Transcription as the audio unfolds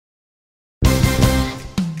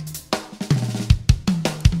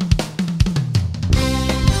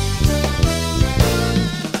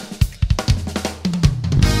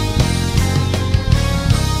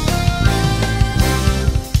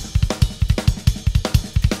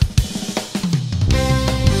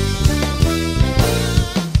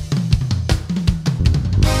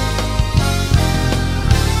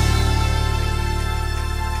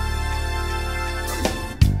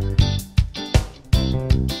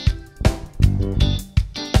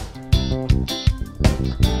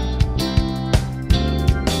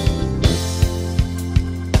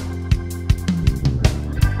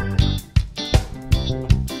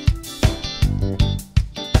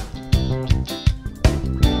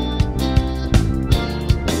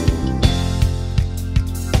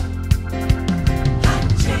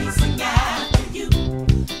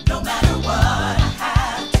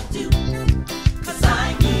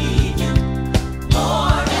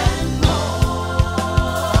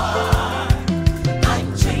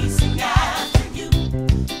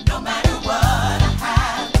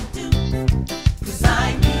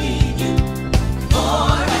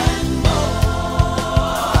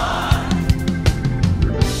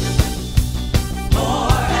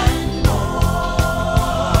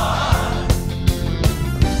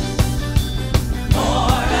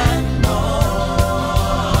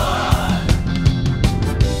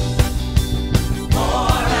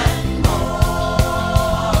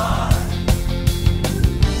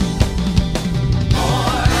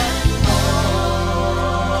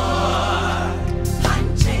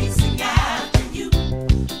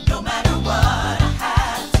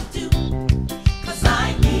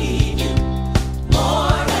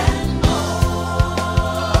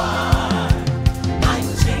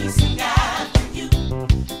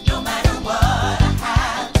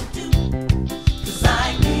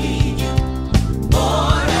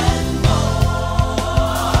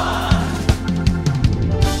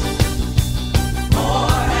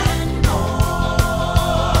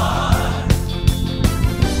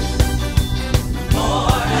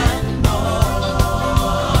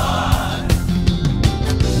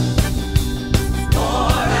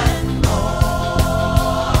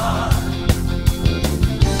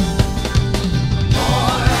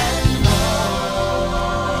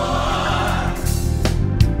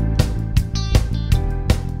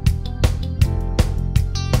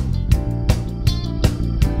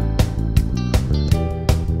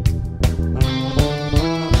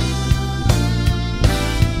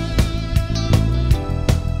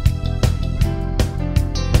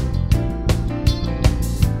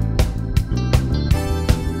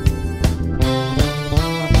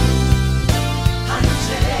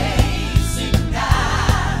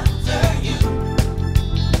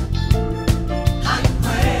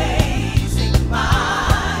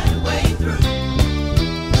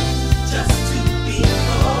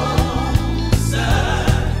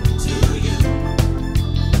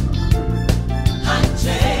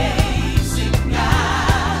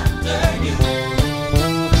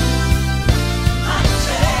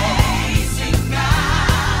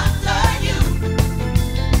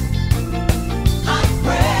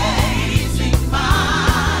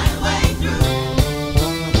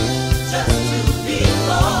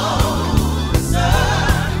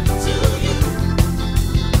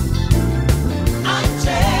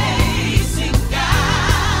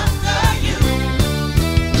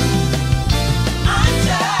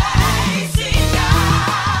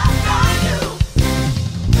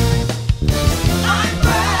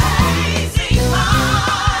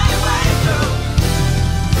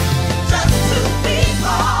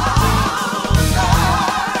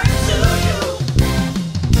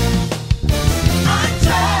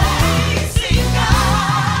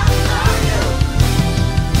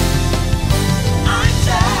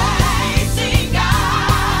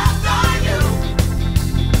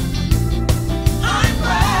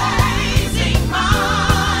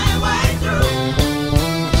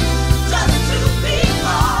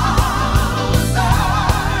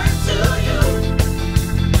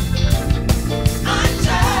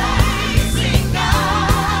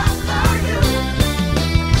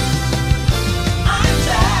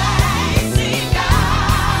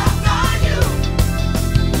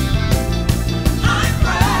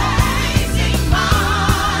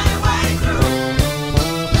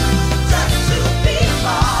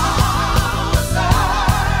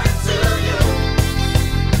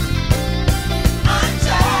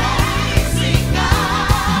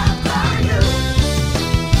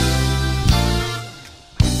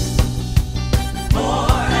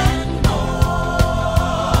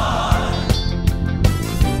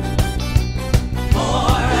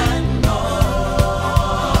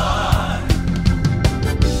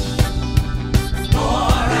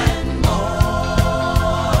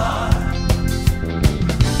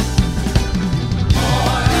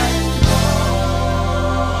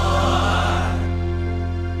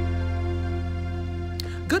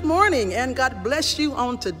morning and God bless you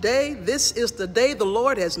on today. This is the day the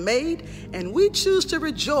Lord has made, and we choose to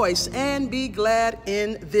rejoice and be glad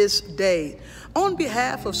in this day. On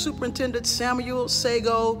behalf of Superintendent Samuel,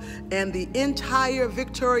 Sago, and the entire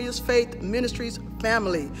Victorious Faith Ministries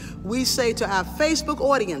family, we say to our Facebook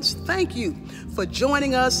audience, thank you for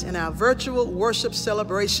joining us in our virtual worship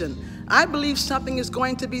celebration. I believe something is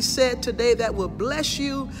going to be said today that will bless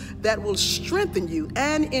you, that will strengthen you,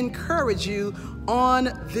 and encourage you on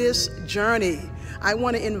this journey. I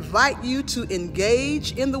want to invite you to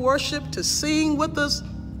engage in the worship, to sing with us,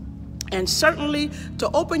 and certainly to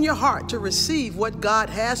open your heart to receive what God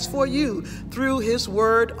has for you through his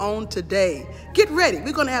word on today. Get ready.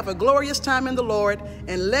 We're going to have a glorious time in the Lord,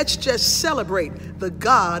 and let's just celebrate the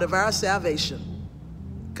God of our salvation.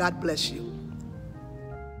 God bless you.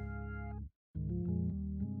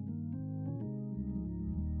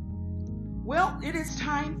 Well, it is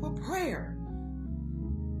time for prayer.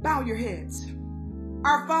 Bow your heads.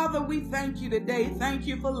 Our Father, we thank you today. Thank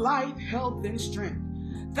you for life, health, and strength.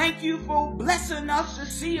 Thank you for blessing us to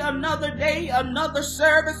see another day, another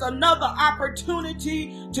service, another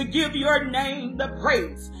opportunity to give your name the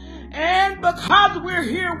praise. And because we're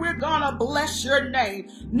here, we're going to bless your name.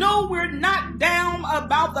 No, we're not down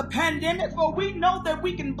about the pandemic, for we know that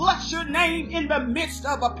we can bless your name in the midst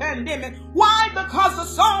of a pandemic. Why? Because the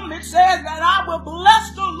psalmist says that I will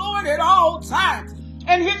bless the Lord at all times,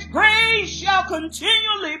 and his praise shall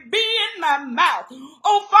continually be in my mouth.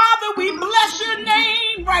 Oh, Father, we bless your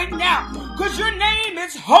name right now, because your name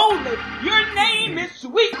is holy. Your name is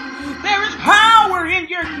sweet. There is power in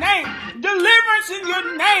your name, deliverance in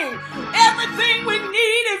your name. Everything we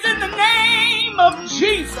need is in the name of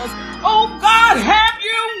Jesus. Oh, God, have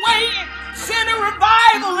your way. Send a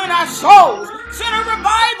revival in our souls. Send a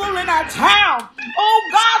revival in our town. Oh,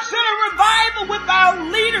 God, send a revival with our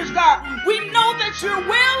leaders, God. We know that you're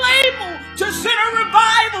well able to send a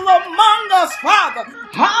revival among us, Father.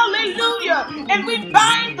 Hallelujah. And we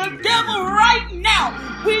bind the devil right now.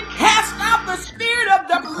 We cast out the spirit of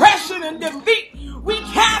depression and defeat. We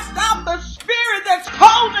cast out the spirit that's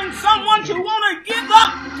causing someone to want to give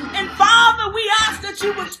up. And Father, we ask that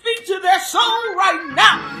you would speak to their soul right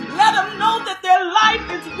now. Let them know that their life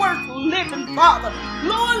is worth living, Father.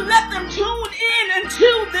 Lord, let them tune in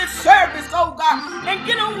into this service, oh God, and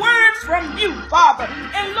get a word from you, Father.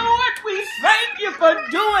 And Lord, we thank you for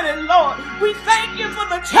doing it, Lord. We thank you for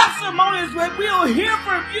the testimonies that we'll hear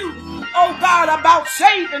from you, oh God, about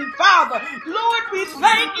saving, Father. Lord, we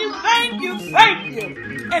thank you, thank you, thank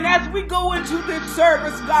you. And as we go into this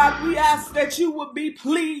service, God, we ask that you would be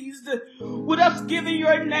pleased with us giving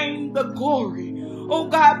your name the glory. Oh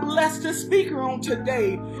God, bless the speaker on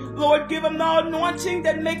today. Lord, give him the anointing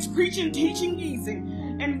that makes preaching, teaching easy.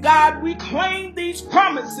 And God, we claim these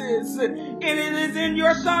promises, and it is in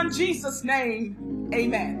your Son Jesus' name.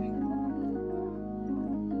 Amen.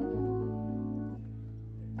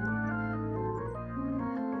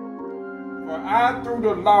 For I through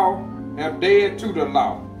the law am dead to the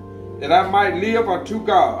law, that I might live unto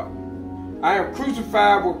God. I am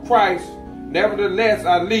crucified with Christ, nevertheless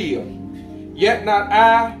I live. Yet not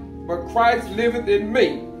I, but Christ liveth in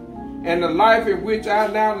me. And the life in which I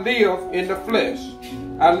now live in the flesh,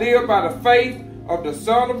 I live by the faith of the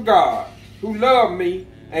Son of God, who loved me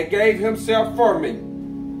and gave himself for me.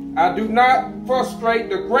 I do not frustrate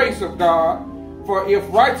the grace of God, for if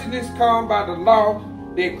righteousness come by the law,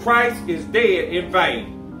 then Christ is dead in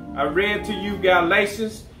vain. I read to you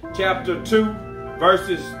Galatians chapter 2,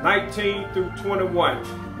 verses 19 through 21.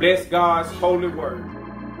 Bless God's holy word.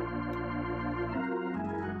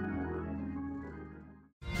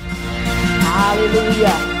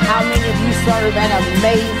 Hallelujah. How many of you serve an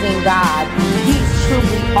amazing God? He's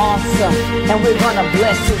truly awesome. And we're going to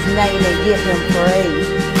bless his name and give him praise.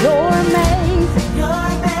 You're amazing. You're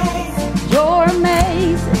amazing. You're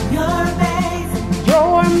amazing. You're amazing.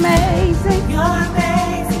 You're amazing. You're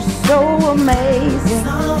amazing. So amazing.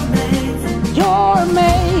 So amazing. You're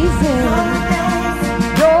amazing.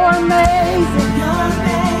 You're amazing. You're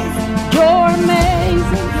amazing. You're amazing. You're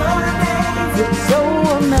amazing. You're so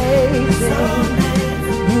amazing.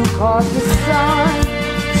 You cause the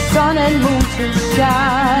sun and moon to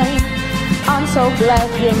shine. I'm so glad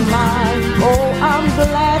you're mine. Oh, I'm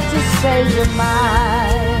glad to say you're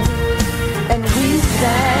mine. And we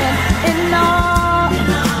stand in awe,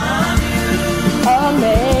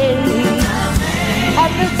 amazed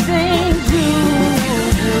at the things you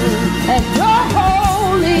do. And you're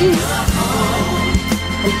holy.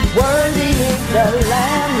 Worthy is the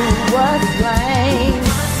Lamb who was slain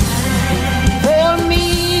for me.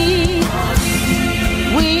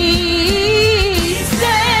 We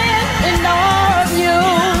stand in awe of you.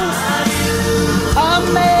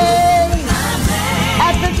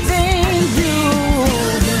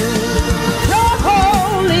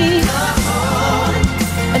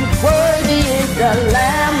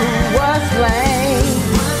 Lamb who was slain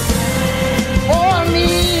for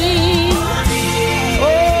me.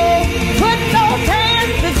 Oh, put those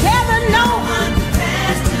hands together,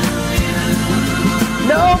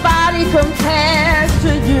 nobody compares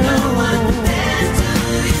to you.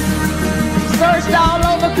 Searched all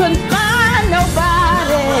over, couldn't find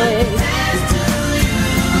nobody.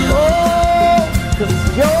 Oh, 'cause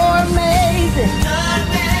you're amazing.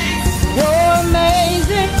 You're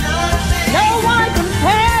amazing. No one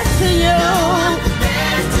compares to you.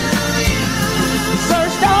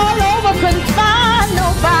 Searched all over, couldn't find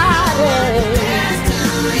nobody.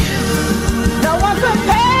 No one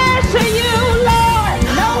compares to you, Lord.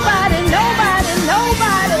 Nobody, nobody,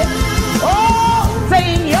 nobody. Oh,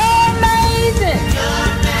 saying you're amazing.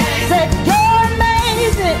 Said you're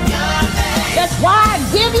amazing. That's why I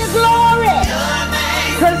give you glory.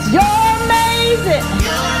 'Cause you're amazing.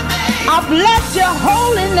 I bless your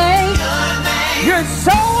holy name. You're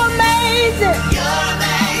so amazing.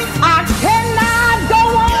 I cannot go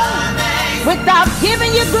on without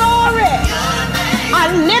giving you glory. I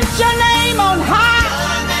lift your name on high.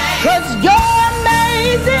 'Cause you're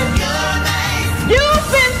amazing. You've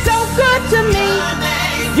been so good to me.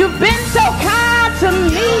 You've been so kind to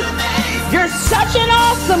me. You're such an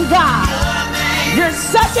awesome God. You're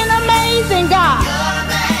such an amazing God.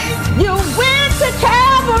 You went to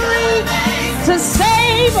Calvary to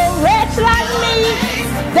save a wretch like me.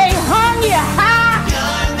 They hung you high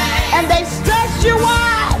and they stretched you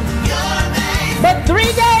wide. But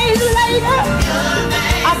 3 days later,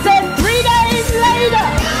 I said 3 days later,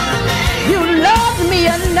 you loved me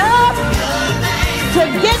enough to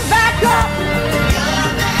get back up.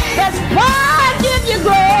 That's why I give you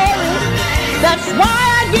glory. That's why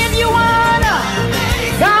I give you honor.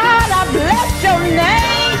 God, I bless your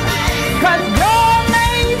name. 'Cause you're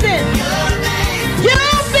amazing.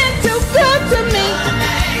 You've been too good to me.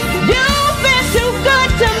 You've been too good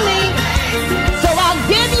to me. So I'll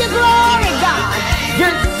give you glory, God.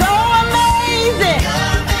 You're so amazing.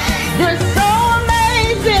 You're so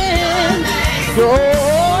amazing.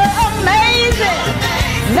 You're amazing.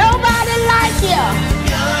 Nobody like you.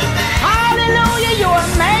 Hallelujah, you're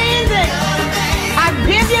amazing. I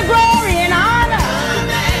give you glory and honor.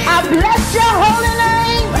 I bless your holy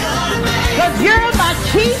name. 'Cause you're my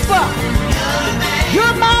keeper.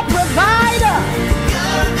 You're my provider.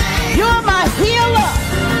 You're my healer.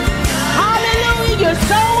 Hallelujah, you're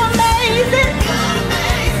so amazing.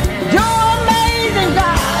 You're amazing,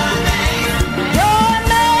 God. You're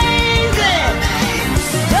amazing.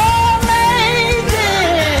 You're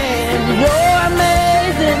amazing. You're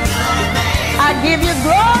amazing. I give you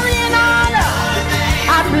glory and honor.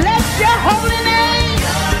 I bless your holy name.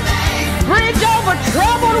 Bridge over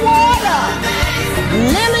troubled water.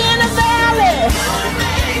 Lily in the valley.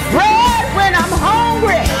 Bread when I'm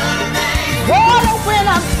hungry. Water when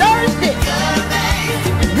I'm thirsty.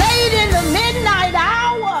 Late in the midnight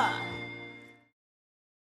hour.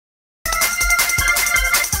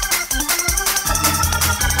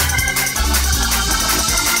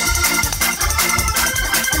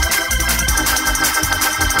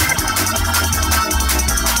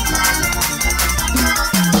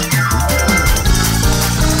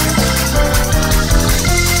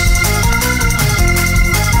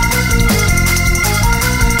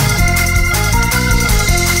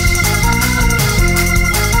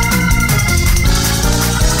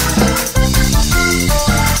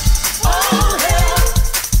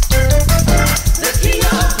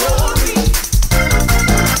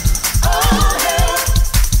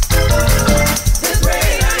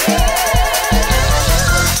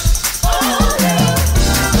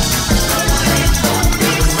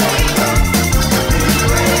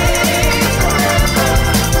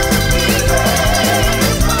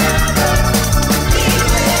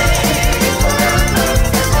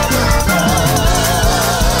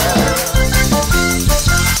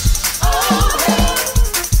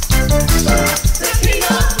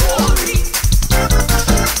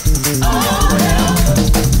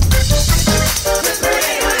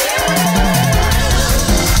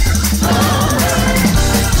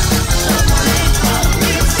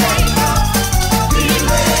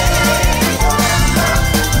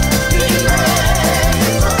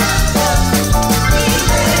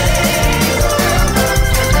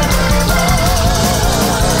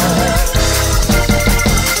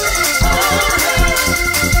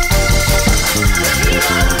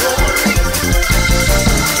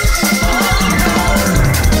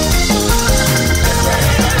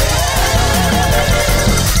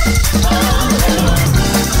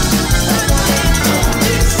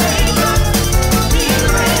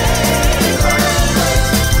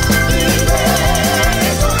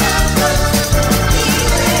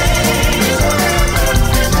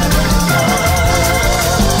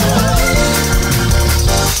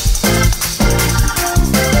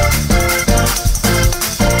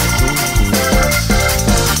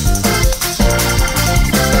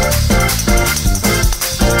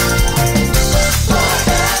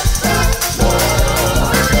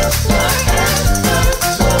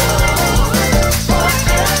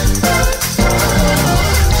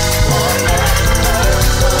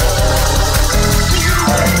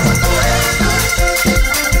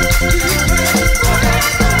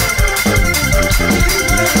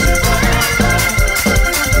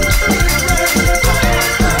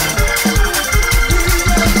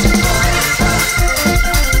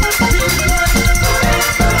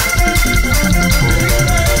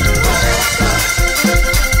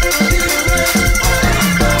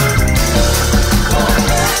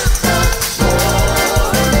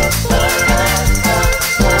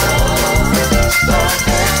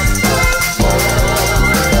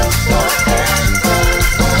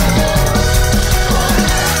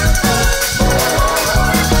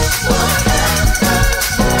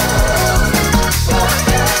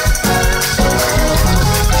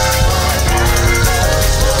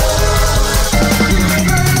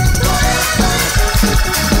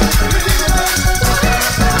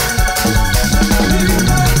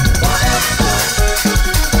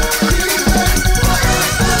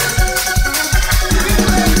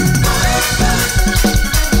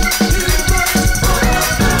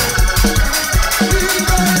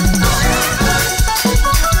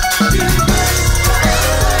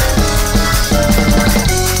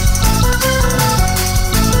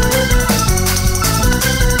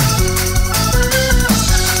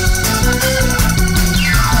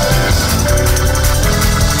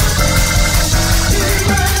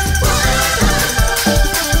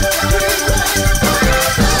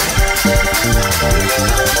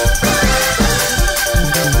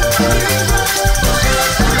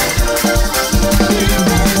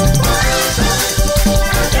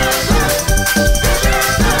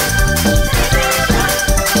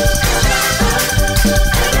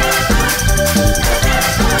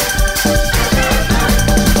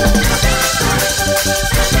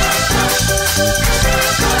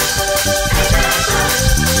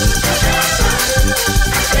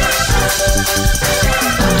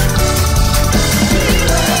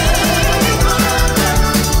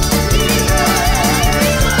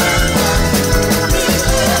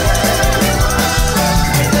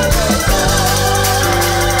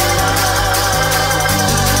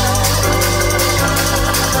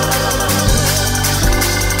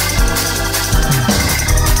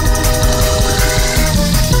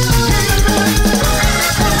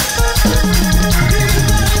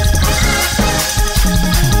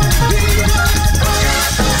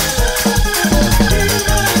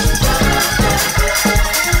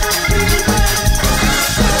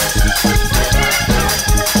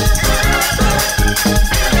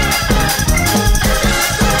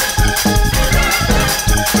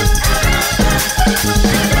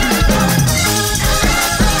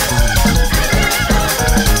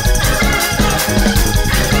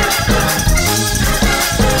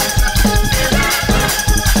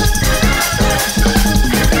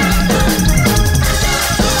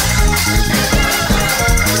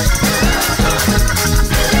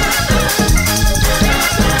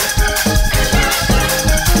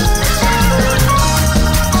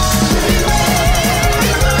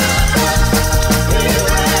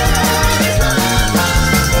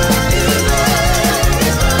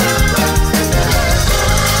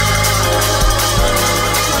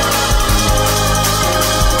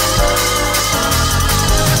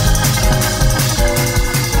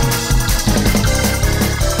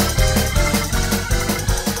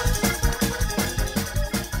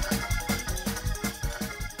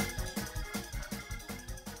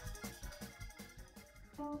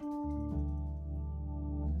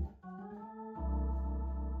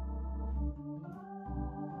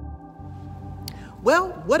 Well,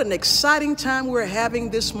 what an exciting time we're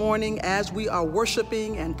having this morning as we are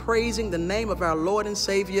worshiping and praising the name of our Lord and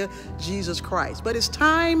Savior, Jesus Christ. But it's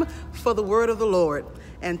time for the word of the Lord.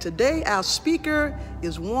 And today our speaker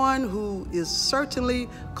is one who is certainly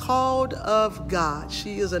called of God.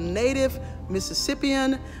 She is a native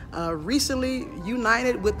Mississippian, recently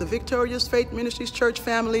united with the Victorious Faith Ministries church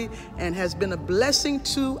family, and has been a blessing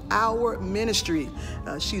to our ministry.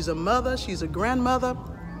 She's a mother, she's a grandmother,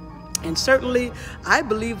 and certainly, I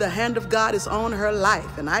believe the hand of God is on her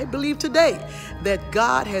life. And I believe today that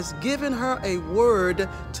God has given her a word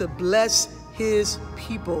to bless his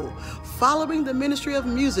people. Following the ministry of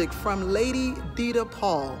music from Lady Dita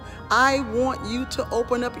Paul, I want you to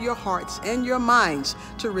open up your hearts and your minds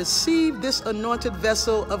to receive this anointed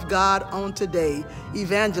vessel of God on today,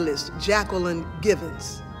 Evangelist Jacqueline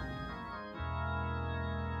Givens.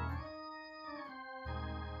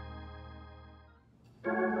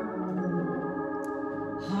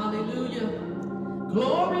 Hallelujah.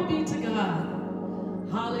 Glory be to God.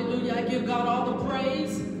 Hallelujah. I give God all the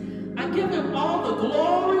praise. I give him all the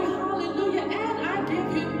glory. Hallelujah. And I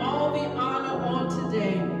give him all the honor on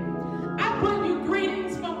today. I bring you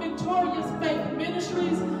greetings from Victorious Faith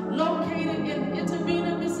Ministries located in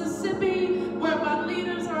Intervena, Mississippi, where my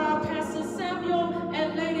leaders are our Pastor Samuel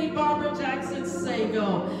and Lady Barbara Jackson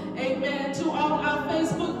Sago. Amen. To all our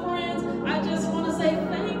Facebook friends, I just want to say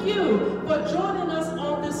thank you for joining us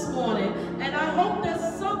on this morning. And I hope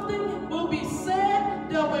that something will be said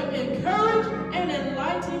that will encourage and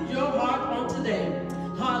enlighten your heart on today.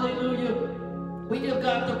 Hallelujah. We give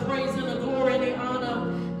God the praise and the glory and the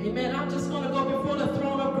honor. Amen. I'm just going to go before the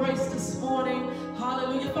throne of grace this morning.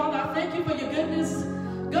 Hallelujah. Father, I thank you for your goodness.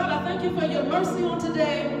 God, I thank you for your mercy on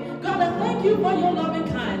today. God, I thank you for your loving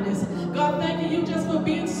kindness. God, thank you just for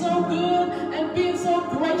being so good and being so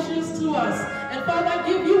gracious to us. And Father, I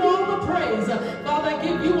give you all the praise. Father, I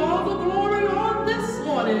give you all the glory on this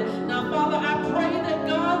morning. Now, Father, I pray that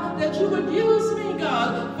God, that you would use me,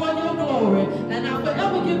 God, for your glory. And I'll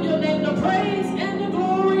forever give your name the praise and the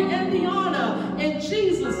glory and the honor. In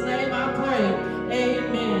Jesus' name I pray.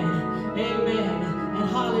 Amen. Amen. And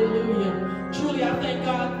hallelujah. Truly, I thank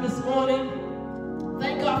God this morning.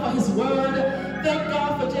 Thank God for his word. Thank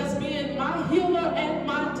God for just being my healer and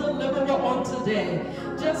my deliverer on today.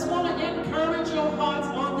 Just want to encourage your hearts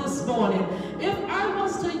on this morning. If I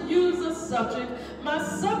was to use a subject, my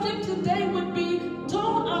subject today would be,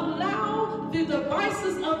 don't allow the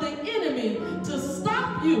devices of the enemy to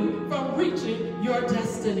stop you from reaching your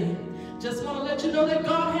destiny. Just want to let you know that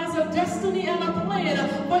God has a destiny and a plan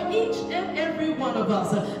for each and every one of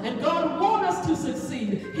us. And God wants us to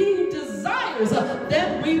succeed. He desires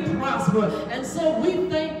that we prosper. And so we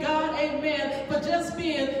thank God, amen, for just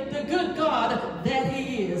being the good God that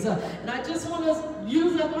he is. And I just want to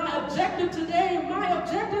use my objective today. My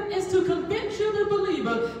objective is to convince you, the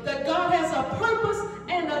believer, that God has a purpose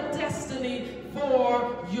and a destiny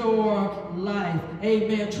for your life.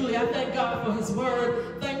 Amen. Truly, I thank God for his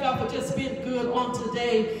word. Thank God for just being good on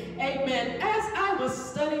today. Amen. As I was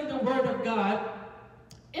studying the word of God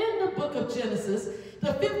in the book of Genesis,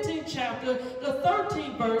 the 15th chapter, the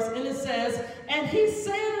 13th verse, and it says, and he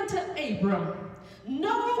said unto Abram,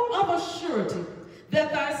 know of a surety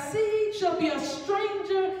that thy seed shall be a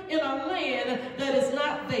stranger in a land that is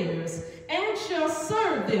not theirs, and shall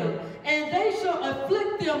serve them, and they shall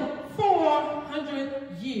afflict them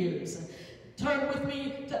 400 years. Turn with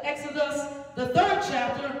me to Exodus, the 3rd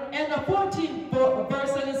chapter, and the 14th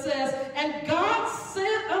verse, and it says, and God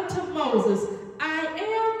said unto Moses, I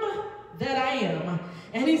am that I am.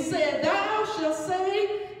 And he said, thus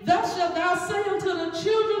shalt thou say unto the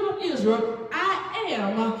children of Israel, I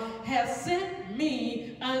am, has sent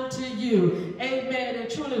me unto you. Amen. And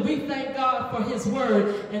truly, we thank God for his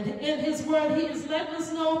word. And in his word, he is letting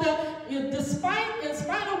us know that in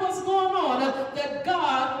spite of what's going on, that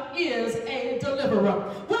God is a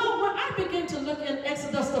deliverer. Well, when I begin to look in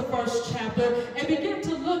Exodus, the 1st chapter, and begin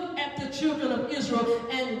to look at the children of Israel,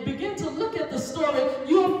 and begin to look at the story,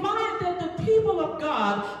 you'll find that the people of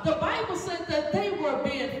God, the Bible said that they were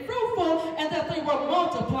being fruitful and that they were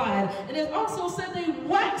multiplied. And it also said they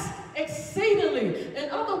waxed exceedingly. In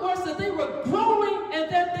other words, that they were growing and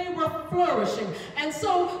that they were flourishing. And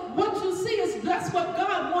so what you see is that's what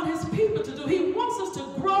God wants his people to do. He wants us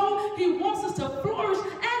to grow, he wants us to flourish,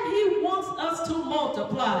 and he wants us to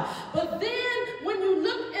multiply. But then when you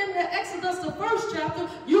look in the Exodus, the 1st chapter,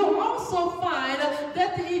 you'll also find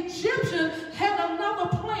that the Egyptians had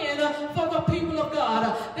another plan for the people of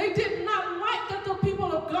God. They did not like that the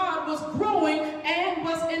people of God was growing and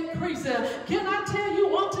was increasing. Can I tell you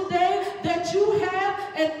on today that you have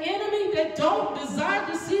an enemy that don't desire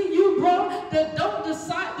to see you grow, that don't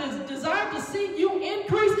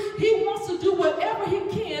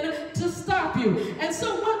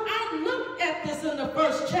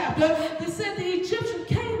chapter, they said the Egyptian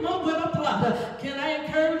came up with a plot. Can I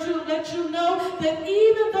encourage you, let you know that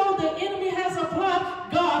even though the enemy has a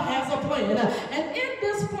plot, God has a plan. And in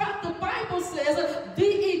this plot, the Bible says the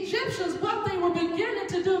Egyptians, what they were beginning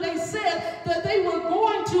to do, they said that they were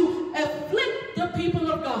going to afflict the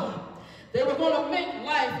people of God. They were going to make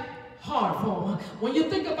life hard for them. When you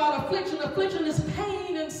think about affliction, affliction is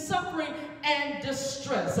pain and suffering and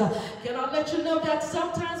distress. Can I let you know that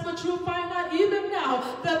sometimes what you'll find out even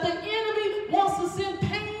now, that the enemy wants to send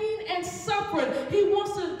pain and suffering. He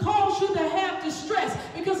wants to cause you to have distress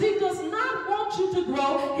because he does not want you to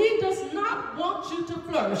grow. He does not want you to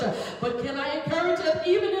flourish. But can I encourage that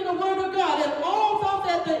even in the word of God, and although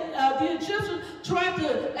that the Egyptians tried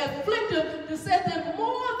to afflict him, they said that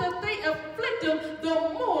more that they afflict him,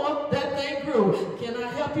 the more that they grew. Can I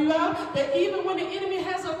help you out? That even when the enemy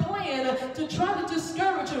has a plan to try to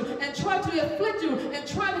discourage you and try to afflict you and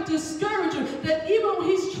try to discourage you, that even when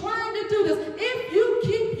he's trying to do this, if you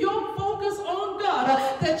keep your focus on God,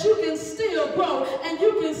 that you can still grow and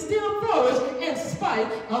you can still flourish in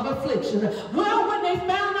spite of affliction. Well, when they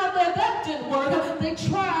found out that that didn't work, they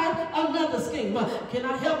tried another scheme. Can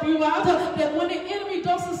I help you out? That when the enemy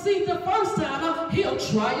don't succeed the first time, he'll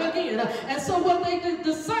try again. And so what they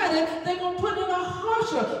decided, they're going to put in a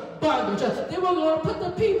harsher bondage. They were going to put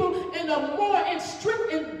the people in a more and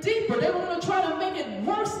strict and deeper. They were going to try to make it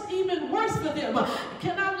worse, even worse for them.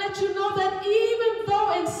 Can I let you know that even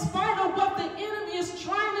though in spite of what the enemy is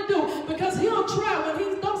trying to do, because he'll try when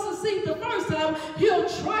he don't succeed the first time, he'll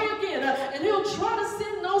try again, and he'll try to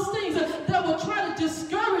send those things that will try to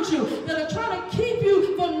discourage you, that are trying to keep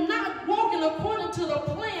you from not walking according to the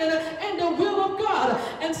plan and the will of God.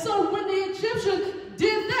 And so when the Egyptians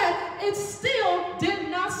did that, it still did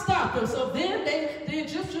not stop them. So then the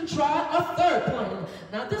Egyptians tried a third plan.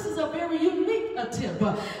 Now this is a very unique attempt.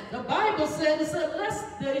 The Bible said,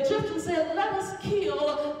 the Egyptians said, let us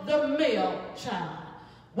kill the male child.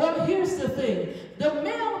 Well, here's the thing. The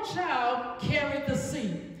male child carried the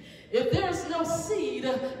seed. If there's no seed,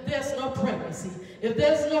 there's no pregnancy. If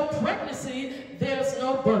there's no pregnancy, there's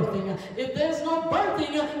no birthing. If there's no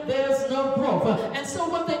birthing, there's no growth. And so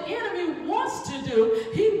what the enemy wants to do,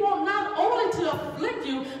 he wants not only to afflict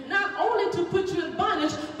you, not only to put you in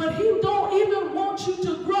bondage, but he don't even want you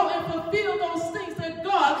to grow and fulfill those things that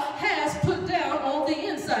God has put down on the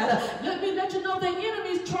inside. Let me let you know the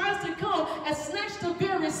enemy tries to come and snatch the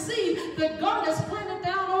very seed that God has planted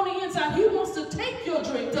down on the inside. He wants to take your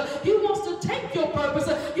dreams. He wants to take your purpose.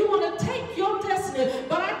 He wants to take your destiny.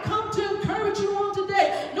 But I come to encourage you on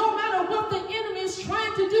today, no matter what the enemy is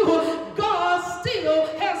trying to do, God still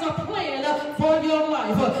has a plan for your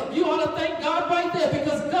life. You ought to thank God right there,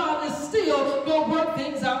 because God is still going to work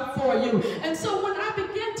things out for you. And so when I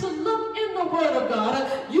begin to look in the Word of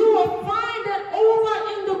God, you will find that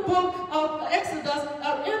over in the book of Exodus,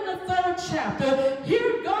 in the 3rd chapter,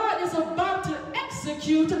 here God is about to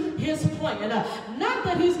execute his plan. Not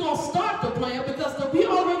that he's going to start the plan, because we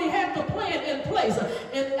already have the plan in place.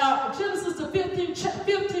 In Genesis the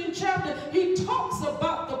 15th chapter, he talks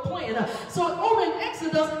about the plan. So over in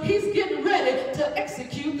Exodus, he's getting ready to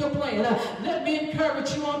execute the plan. Let me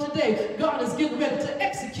encourage you on today. God is getting ready to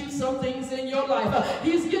execute some things in your life.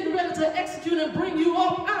 He's getting ready to execute and bring you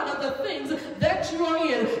up out of the things that you are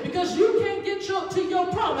in, because you can't get to your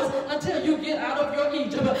promise until you get out of your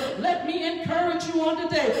Egypt. Let me encourage you on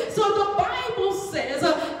today. So the Bible says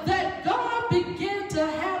that God began to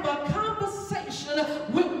have a conversation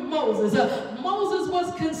with Moses. Moses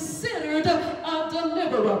was considered a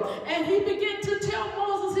deliverer, and he began to tell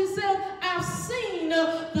Moses, he said, I've seen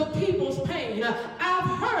the people's pain.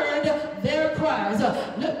 I've heard their cries.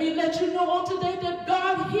 Let me let you know on today that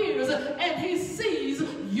God hears and he sees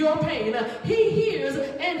your pain. He hears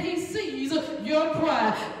and he sees your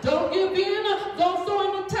cry. Don't give in. Don't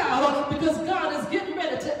throw in the towel, because God is getting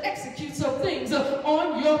ready to execute some things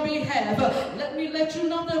on your behalf. Let me let you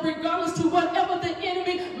know that regardless to whatever the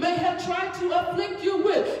enemy may have tried to afflict you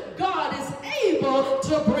with, God is able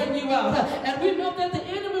to bring you out. And we know that the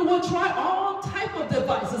enemy will try all type of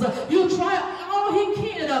devices. He'll try all he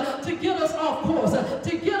can to get us off course,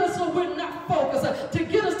 to get us so we're not focused, to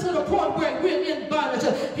get us to the point where we're in bondage.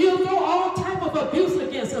 He'll throw all type of abuse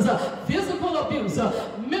against us, physical abuse,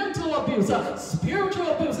 mental abuse, spiritual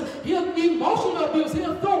abuse, emotional abuse.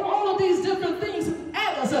 He'll throw all of these different things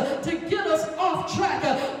at us to get us off track.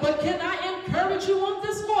 But can I encourage you on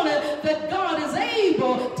this morning that God is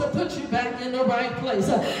able to put you back in the right place?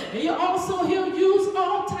 He'll use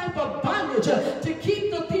all type of bondage to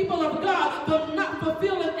keep the people of God from not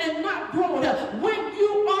fulfilling and not growing. When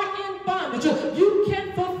you are in bondage, you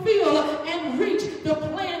can fulfill and reach the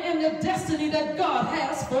plan and the destiny that God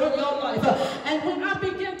has for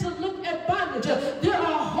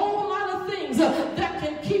that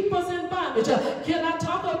can keep us in bondage. Can I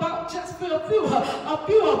talk about just for a few of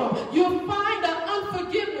them? You'll find that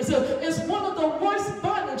unforgiveness is one of the worst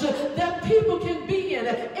bondage that people can be in.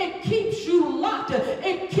 It keeps you locked.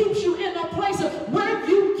 It keeps you in a place where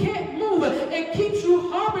you can't move. It keeps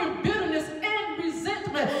you harboring bitterness and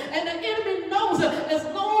resentment. And the enemy knows as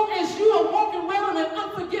long as you are walking around in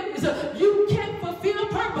unforgiveness, you can't fulfill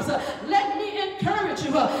purpose. Let me encourage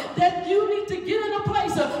you that you need to get in a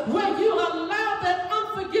place where you allow that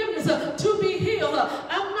unforgiveness to be healed.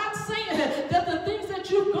 I'm not saying that the things that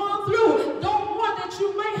you've gone through don't want that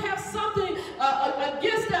you may have something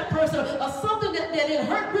against that person or something that it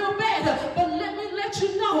hurt real bad. But let me let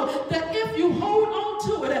you know that if you hold on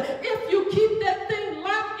to it, if you keep that thing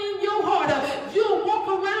locked in your heart, you'll walk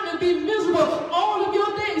around and be miserable all of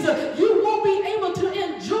your days. You won't be able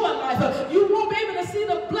to enjoy life. You won't be able to see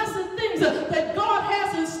the blessed things that God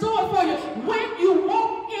has in store for you when you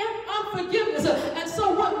walk in unforgiveness. And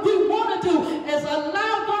so what we want to do is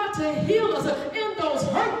allow God to heal us in those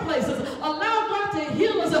hurt places. Allow God to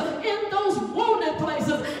heal us in those wounded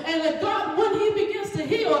places. And that God, when he begins to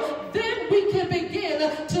heal, then we can begin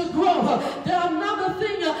to grow. Another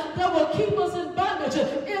thing that will keep us in bondage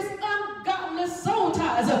is ungodly soul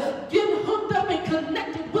ties. Getting hooked up and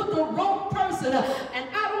connected with the wrong person. And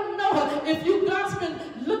I don't know if you guys been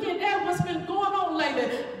looking at what's been going on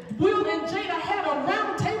lately. Will and Jada had a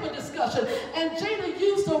round table discussion, and Jada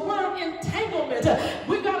used the word entanglement.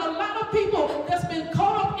 We got a lot of people that's been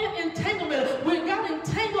caught up in entanglement. We got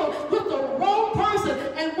entangled with the wrong person,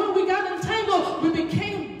 and when we got entangled, we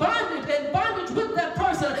became bondage with that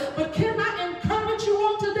person. But can I encourage you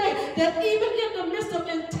on today that even in the midst of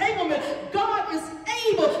entanglement, God is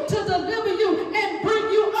able to deliver you and bring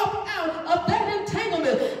you up out of that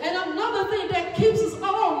entanglement. And another thing that keeps us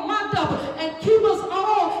all locked up and keep us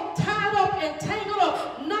all tied up and tangled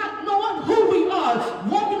up, not knowing who we are,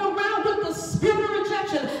 walking around with the spirit of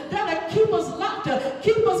rejection that'll keep us locked,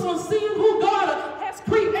 keep us from seeing who God has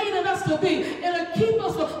created us to be, and it'll keep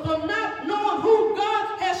us from not knowing who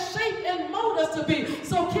God has shaped and molded us to be.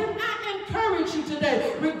 So can I encourage you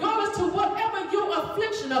today, regardless to whatever your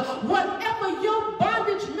affliction or whatever your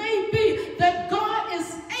bondage may be, that God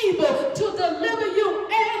is able to deliver you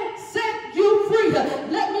and set you free.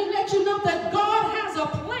 Let me let you know that God has a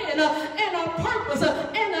plan and a purpose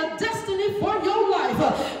and a destiny for your life.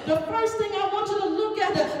 The first thing I want you to look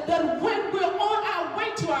at that when we're on our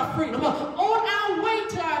way to our freedom, on our way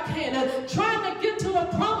to our Canaan, trying to get to the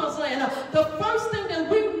promised land, the first thing that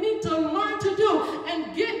we need to learn to do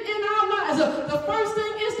and get in our lives, the first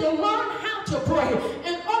thing is to learn how to pray.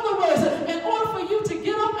 In other words, in order for you to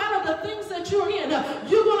get up out of the things that you're in,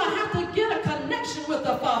 you're going to have to get a connection with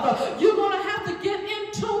the Father. You're going to have to get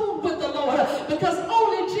in tune with the Lord, because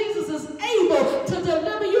only Jesus is able to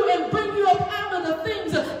deliver you and bring you up out of the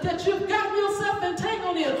things that you've gotten yourself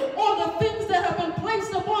entangled in, or the things that have been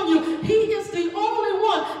placed upon you. He is the only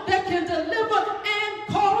one that can deliver and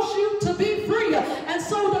cause you to be free. And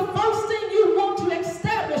so the first thing you want to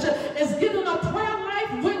establish is getting a prayer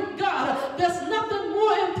life with God. There's nothing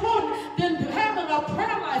more important than having a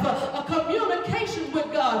prayer life, a communication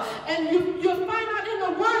with God. And you'll find out in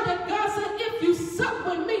the word that God said, if you sup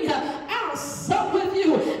with me, I'll sup with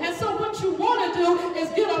you. And so what you want to do is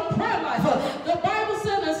get a prayer life. The Bible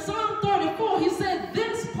said in Psalm 34, he said,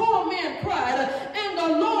 this poor man cried, and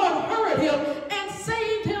the Lord heard him and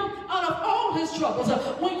saved him out of all his troubles.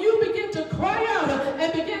 When you begin to cry out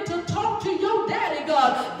and begin to talk to your daddy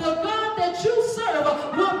God, the God that you serve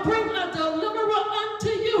will bring a deliverer unto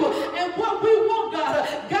you. And what we want, God,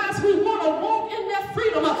 guys, we want to walk in that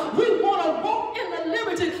freedom. We want to walk in the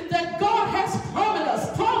liberty that God has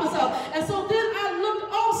promised us. And so then I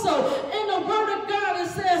look also in the word of God, it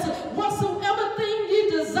says, whatsoever thing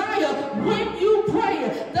ye desire when you pray,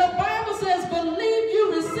 the Bible says, believe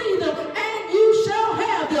you receive them and you shall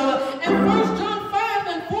have them. And 1 John 5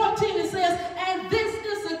 and 14 it says, and this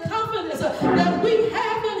is the confidence that we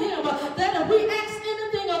have in him, that if we ask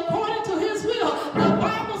anything according to his will, the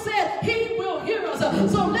Bible said he will hear us.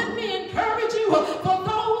 So let me encourage you, for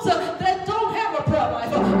those that don't have a prayer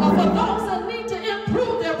life, or for those that need to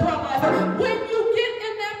improve their prayer life, when you get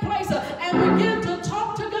in that place and begin to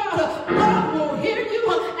talk to God, God will hear you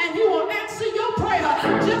and he will answer your prayer,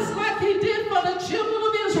 just like he did for the children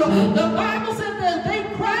of Israel. The Bible said that they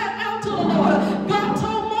cried out to the Lord. God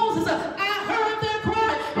told Moses, I heard their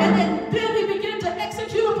cry, and then he began to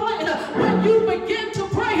execute a plan. When you begin to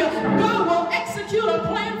pray, God will execute a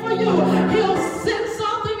plan for you. He'll send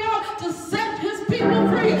something out to set his people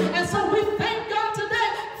free. And so we thank God today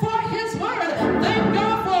for his word. Thank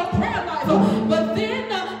God for a prayer life. But then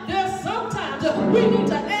there's sometimes we need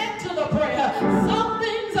to add to the prayer.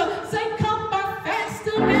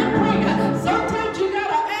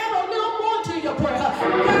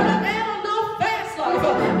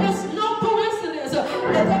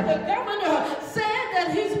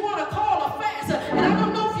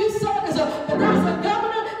 There's a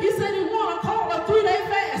governor, he said he want to call a 3-day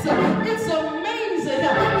fast. It's amazing.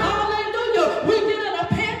 Hallelujah. We get in a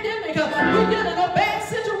pandemic. We get in a bad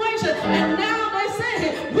situation. And now they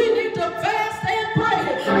say we need to fast and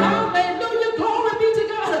pray. Hallelujah. Glory be to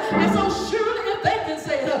God. And so surely if they can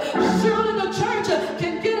say it, surely the church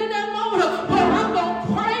can get in that mode where I'm going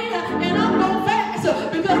to pray and I'm going to fast.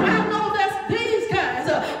 Because I know there's these kinds.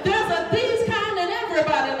 There's a these kind in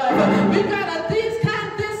everybody's life. We got a these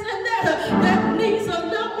kind, this and that needs a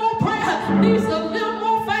little more prayer, needs a little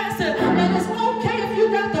more fasting. And it's okay if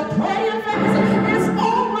you got to pray and fast. It's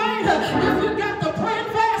all right if you got to pray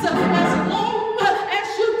and fast. As long as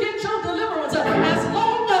you get your deliverance, as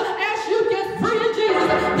long as you get free in Jesus,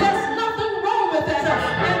 there's nothing wrong with that.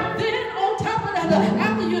 And then on top of that,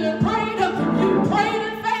 after you done prayed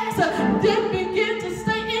and fast, then begin to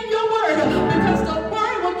stay in your word, because the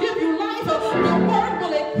word will give you life, the word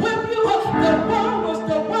will equip you,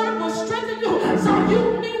 the word will strengthen you. So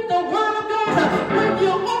you need the word of God when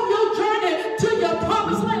you're on your journey to your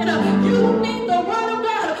promised land. You need the word of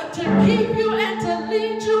God to keep you and to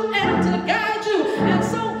lead you and to guide you. And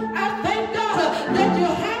so I thank God that you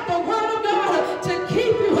have the word of God to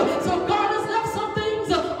keep you. So God has left some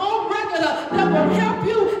things on record that will help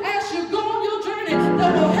you as you go on your journey,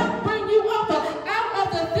 that will help bring you up out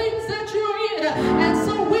of the things that you're in. And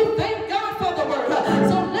so we thank God for the word.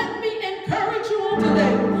 So let me encourage you on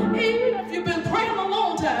today. Even if you've been praying a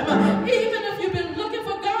long time, even if you've been looking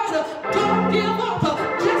for God, don't give up.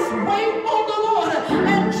 Just wait on the Lord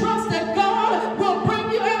and trust that God will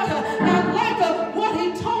bring you out. I like what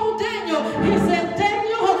he told Daniel. He said,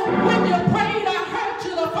 Daniel, when you prayed, I heard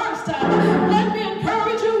you the first time. Let me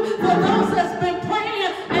encourage you, for those that's been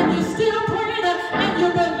praying and you're still praying and you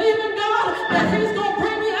believe in God that he's going to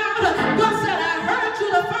bring you out. God said, I heard you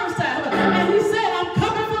the first time. And he said, I'm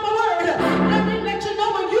coming from a word. Let me let you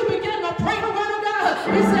know when you begin to pray the word of God.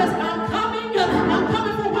 He says, I'm coming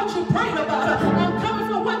for what you prayed about. I'm coming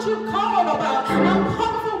for what you called about. I'm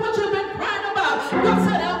coming for what you've been crying about. God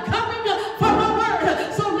said, I'm coming for my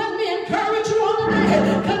word. So let me encourage you on the day.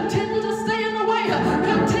 Continue to stay in the way.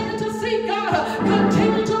 Continue to seek God.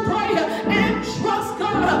 Continue to pray and trust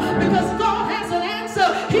God, because God has an answer.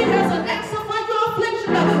 He has an answer for your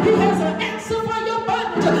affliction. He has an answer for your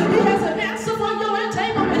bondage. He has an answer for your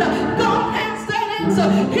entanglement. God has that answer.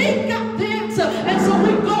 He got the answer. And so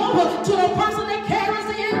we go to the person that carries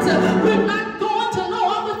the answer. We're not going to no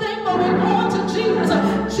other thing, but we're going to Jesus.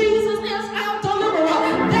 Jesus is our deliverer.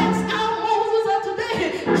 That's our Moses of today.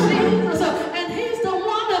 Jesus. And he's the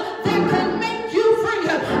one that can make you free.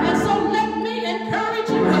 And so let me encourage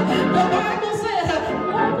you. The Bible said,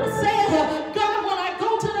 God, when I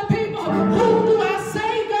go to the people, who do I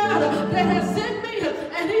say, God, that has sent me?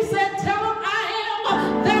 And he said, tell them I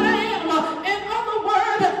am that I am. In other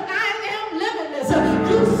words, I am limitless.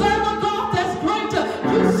 You serve a God that's great.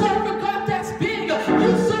 You serve a God that's big.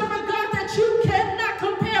 You serve a God that you cannot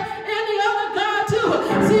compare any other God to.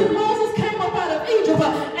 See, Moses came up out of Egypt,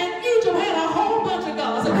 and Egypt had a whole bunch of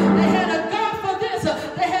gods. They had a God for this.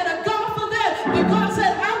 They had a God for that. But God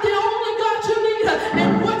said, I'm the only God you need.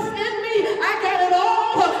 And what's in me, I got it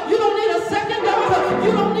all. You don't need a second God.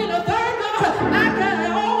 You don't need a third God. I got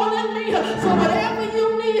it all in me. So whatever you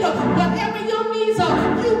need, whatever your needs are,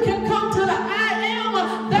 you can come to the I am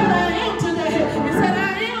that I am today. He said,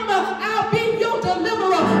 I am, I'll be your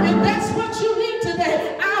deliverer. If that's what you need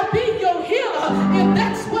today, I'll be your healer. If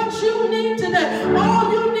that's what you need today,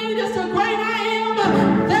 all you need is the great I am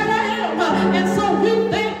that I am. And so we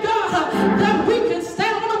thank God that we can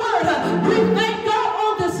stand on the word. We thank God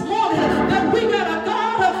on this morning that we got a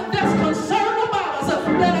God that's concerned about us,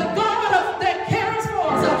 that a God that cares for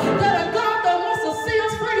us, that a God that wants to see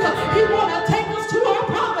us free. He wants to take us to our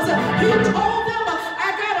promise.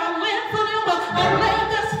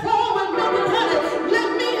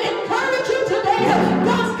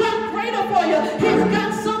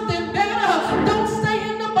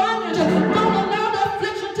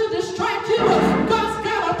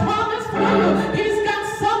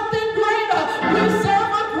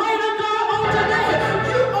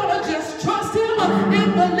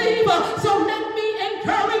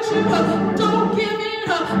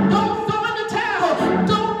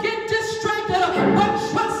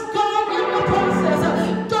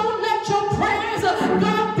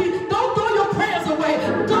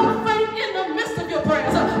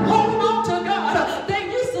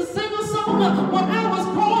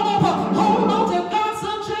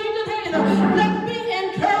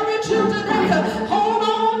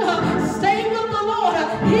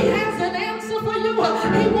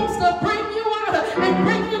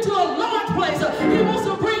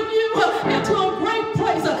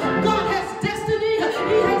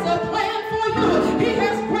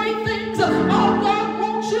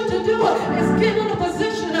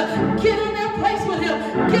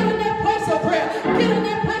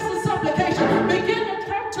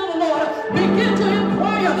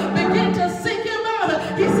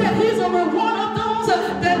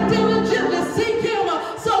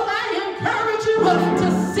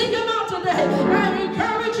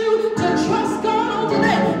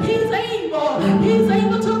 He's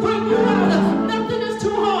able to bring you out. Nothing is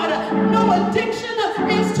too hard. No addiction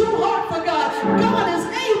is too hard for God. God is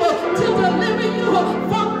able to deliver you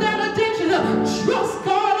from that addiction. Trust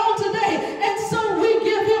God on today. And so we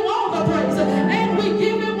give him all the praise and we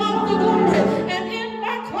give him all the glory. And in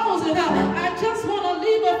my closing, I just want to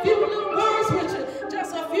leave a few little words with you,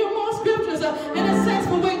 just a few more scriptures. And it says,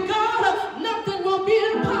 for with God, nothing will be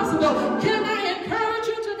impossible. Can I encourage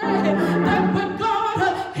you today that with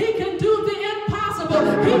God, he can do the impossible.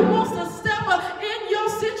 He wants to step in your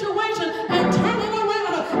situation and turn it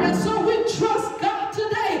around. And so we trust God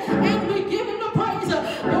today and we give him the praise.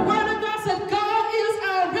 The word of God said, God is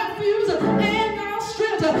our refuge and our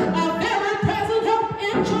strength, our very present help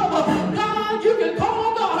in trouble. God, you can call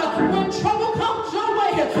on God when trouble comes your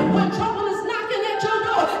way, when trouble is knocking at your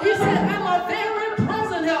door. He said, I'm a very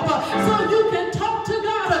present help. So you can talk to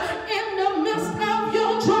God in the midst of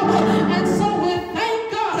your trouble. And so we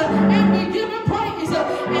thank God and we give him praise.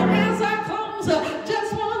 And as I close,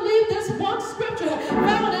 just want to leave this one scripture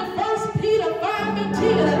found in 1 Peter 5 and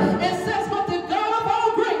 10. It says, but the God of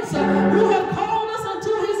all grace, who have called us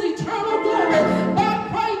unto his eternal glory by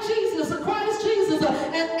Christ Jesus,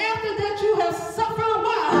 and after that you have suffered a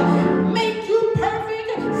while, make you perfect,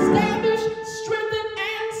 establish, strengthen,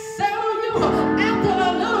 and settle you. After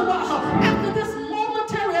a little while, after this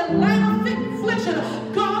momentary light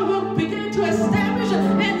affliction, God will begin to establish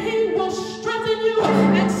and he will strengthen you.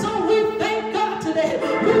 And so we thank God today.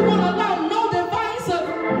 We won't allow no device,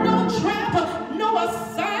 no trap, no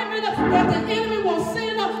assignment that the enemy will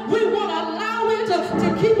send. We won't allow it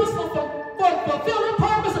to keep us from fulfilling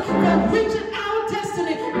purpose, from reaching our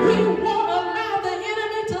destiny. We won't allow the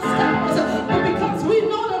enemy to stop us, but because we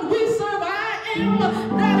know that we serve I am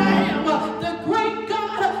that I am, the great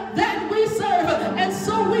God that we serve. And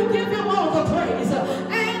so we give him all the praise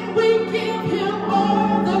and we give him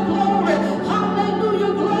all the glory.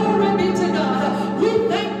 Hallelujah, glory be to God. We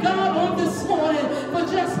thank God on this morning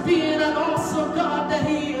for just being an awesome God that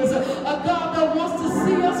he is, a God that wants to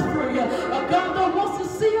see us free, a God that wants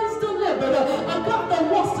to see us delivered, a God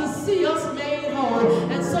that wants to see us made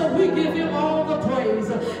whole. And so we give him all the praise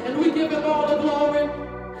and we give him all the glory.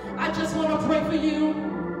 I just want to pray for you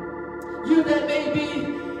that may be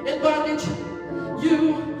in bondage,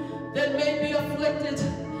 you that may be afflicted.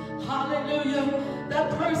 Hallelujah.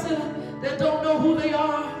 That person that don't know who they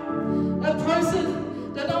are, that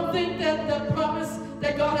person that don't think that the promise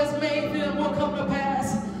that God has made them will come to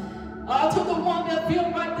pass. To the one that feel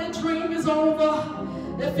like their dream is over,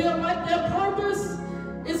 they feel like their purpose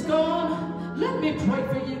is gone. Let me pray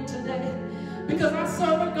for you today, because I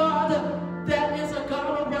serve a God that is a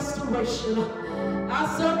God of restoration.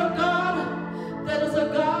 I serve a God that is a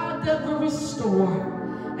God that will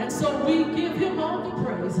restore. And so we give him all the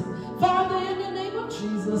praise. Father, in the name of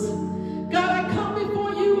Jesus, God, I come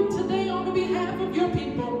before you today on the behalf of your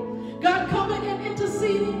people. God, coming and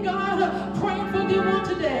interceding, God, praying for them on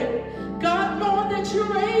today. God, knowing that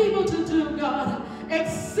you're able to do, God,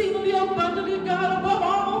 exceedingly abundantly, God, above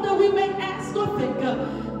all that we may ask or think.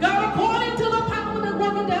 God, according to the power that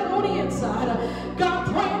working down on the inside. God,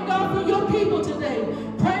 praying, God, for your people today.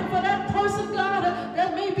 Praying for that person, God,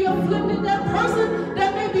 that may be afflicted, that person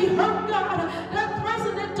that may be hurt, God, that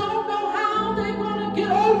person that don't know how they're going to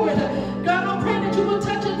get over it. God, I'm praying that you will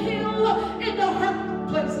touch and heal in the hurt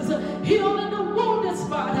places, heal in the wounded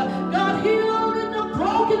spot. God, heal in the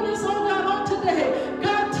brokenness, oh God, on today.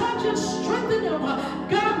 God, touch and strengthen them.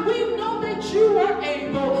 God, we know that you are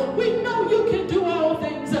able. We know you can do all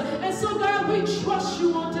things. And so, God, we trust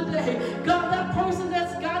you on today. God, that person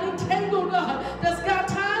that's got entangled, God, that's got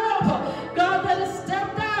tied up, God, that has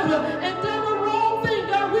stepped out and done the wrong thing,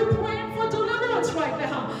 God, we're praying for deliverance right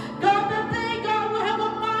now. God, that they, God, will have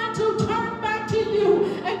a mind to turn back to you.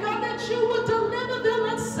 And God, that you would deliver them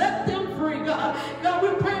and set them free, God. God,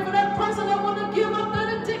 we're praying for that person that want to give up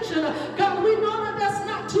that addiction. God, we know that that's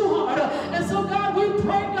not too hard. And so, God, we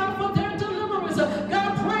pray, God, for their deliverance.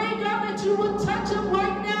 God, pray, God, that you would touch them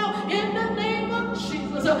right now in the name of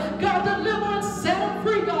Jesus. God, deliver and set them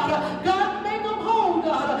free, God. God, make them whole,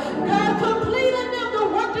 God. God, complete in them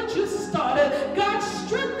the work that you started. God,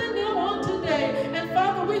 strengthen them on today. And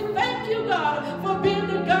Father, we thank you, God, for being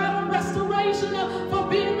the God of restoration, for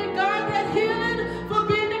being the God that healing, for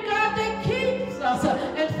being the God that keeps us.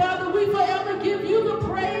 And Father, we forever give you the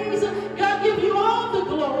praise. God, give you all the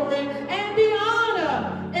glory and the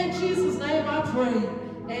honor. In Jesus' name I pray.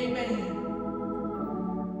 Amen.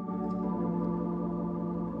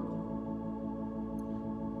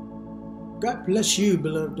 God bless you,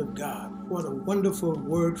 beloved of God. What a wonderful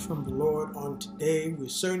word from the Lord on today. We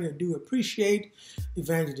certainly do appreciate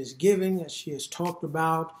Evangelist Giving, as she has talked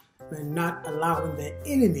about and not allowing the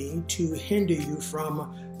enemy to hinder you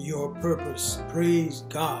from your purpose. Praise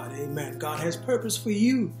God. Amen. God has purpose for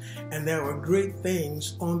you, and there are great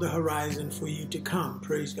things on the horizon for you to come.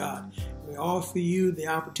 Praise God. We offer you the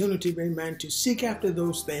opportunity, amen, to seek after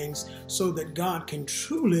those things so that God can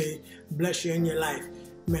truly bless you in your life.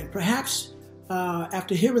 Amen. Perhaps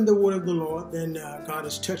after hearing the word of the Lord, then God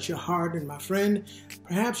has touched your heart. And my friend,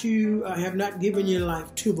 perhaps you have not given your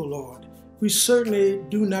life to the Lord. We certainly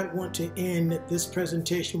do not want to end this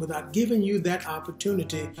presentation without giving you that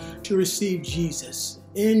opportunity to receive Jesus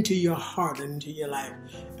into your heart and into your life.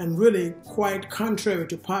 And really, quite contrary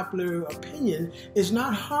to popular opinion, it's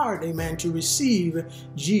not hard, amen, to receive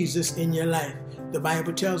Jesus in your life. The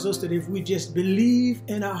Bible tells us that if we just believe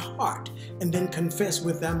in our heart and then confess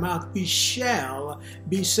with our mouth, we shall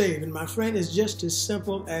be saved. And my friend, it's just as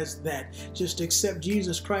simple as that. Just accept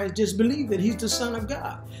Jesus Christ. Just believe that He's the Son of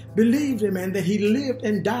God. Believe, amen, that He lived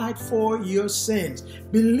and died for your sins.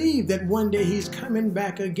 Believe that one day He's coming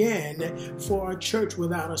back again for a church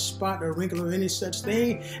without a spot or wrinkle or any such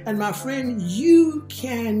thing. And my friend, you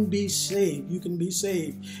can be saved. You can be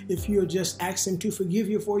saved if you'll just ask Him to forgive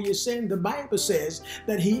you for your sin. The Bible says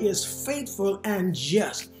that He is faithful and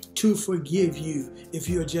just to forgive you if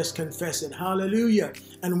you'll just confess it. Hallelujah.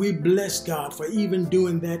 And we bless God for even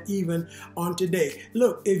doing that even on today.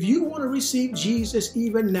 Look, if you want to receive Jesus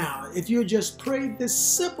even now, if you just pray this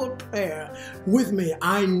simple prayer with me,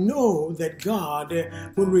 I know that God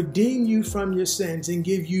will redeem you from your sins and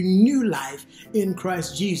give you new life in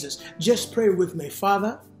Christ Jesus. Just pray with me.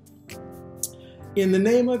 Father, in the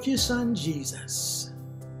name of your Son, Jesus,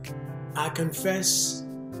 I confess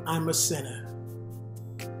I'm a sinner.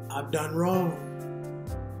 I've done wrong.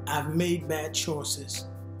 I've made bad choices.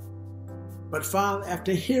 But Father,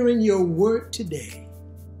 after hearing your word today,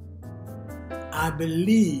 I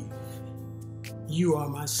believe you are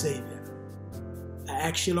my Savior. I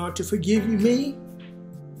ask you, Lord, to forgive me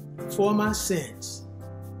for my sins.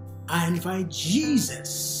 I invite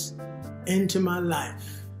Jesus into my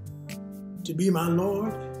life to be my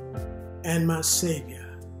Lord and my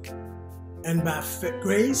Savior. And by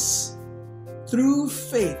grace, through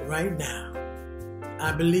faith right now,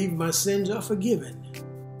 I believe my sins are forgiven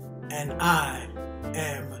and I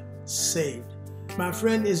am saved. My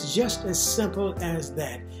friend, it's just as simple as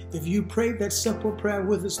that. If you prayed that simple prayer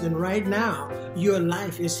with us, then right now your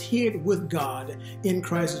life is hid with God in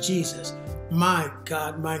Christ Jesus. My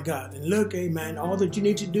God, my God. And look, amen, all that you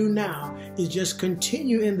need to do now is just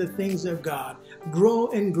continue in the things of God. Grow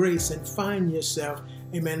in grace and find yourself,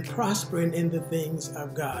 amen, prospering in the things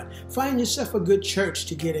of God. Find yourself a good church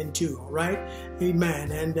to get into, all right?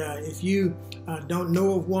 Amen. And if you don't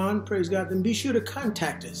know of one, praise God, then be sure to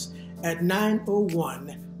contact us at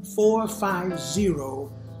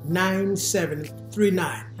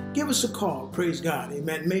 901-450-9739. Give us a call, praise God,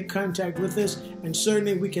 amen. Make contact with us, and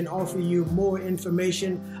certainly we can offer you more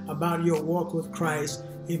information about your walk with Christ,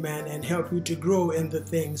 amen, and help you to grow in the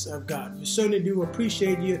things of God. We certainly do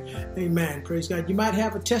appreciate you, amen, praise God. You might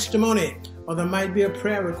have a testimony, or there might be a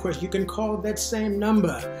prayer request. You can call that same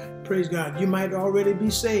number, praise God. You might already be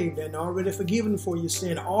saved and already forgiven for your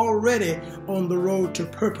sin, already on the road to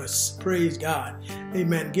purpose, praise God,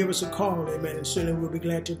 amen. Give us a call, amen, and certainly we'll be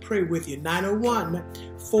glad to pray with you.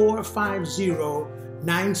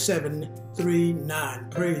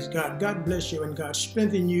 901-450-9739. Praise God. God bless you and God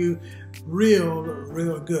strengthen you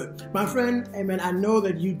real good. My friend, amen, I know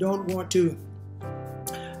that you don't want to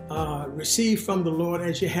receive from the Lord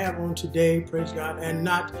as you have on today, praise God, and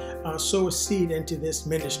not sow a seed into this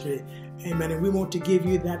ministry. Amen. And we want to give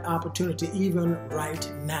you that opportunity even right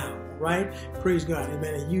now, right? Praise God.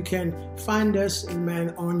 Amen. And you can find us,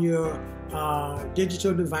 amen, on your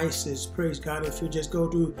digital devices, praise God. If you just go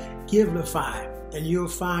to Givelify, and you'll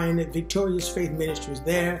find Victorious Faith Ministries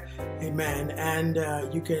there, amen, and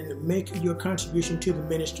you can make your contribution to the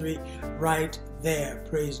ministry right there,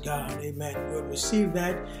 praise God, amen. We'll receive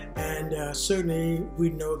that, and certainly we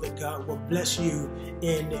know that God will bless you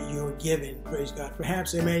in your giving, praise God.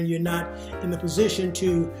 Perhaps, amen, you're not in the position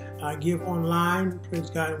to give online, praise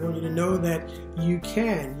God. I want you to know that you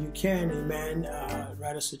can, amen,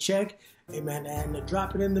 write us a check, amen, and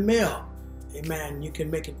drop it in the mail. Amen. You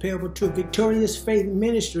can make it payable to Victorious Faith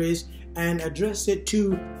Ministries and address it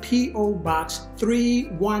to P.O. Box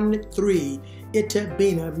 313,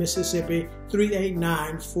 Itta, Mississippi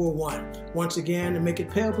 38941. Once again, make it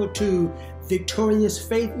payable to Victorious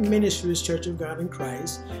Faith Ministries, Church of God in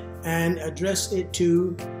Christ, and address it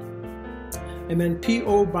to, amen,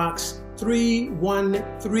 P.O. Box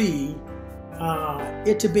 313,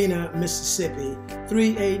 Itabena, Mississippi,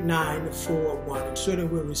 38941. And certainly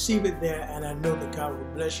we'll receive it there, and I know that God will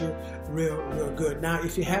bless you real good. Now,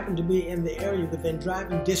 if you happen to be in the area within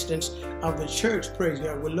driving distance of the church, praise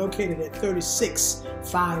God, we're located at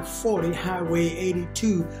 36540 Highway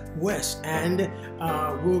 82 West, and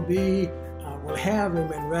we'll have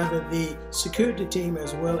him, and rather the security team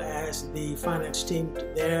as well as the finance team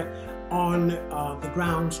there on the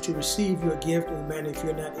grounds to receive your gift. Amen. If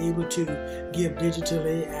you're not able to give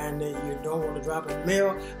digitally and you don't want to drop in the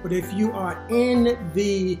mail, but if you are in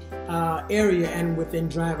the area and within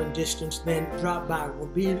driving distance, then drop by. We'll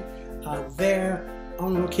be there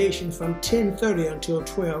on location from 10:30 until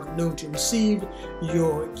 12 noon to receive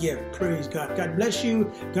your gift. Praise God. God bless you.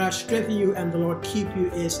 God strengthen you, and the Lord keep you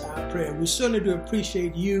is our prayer. We certainly do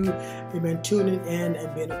appreciate you, amen, tuning in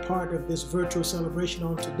and being a part of this virtual celebration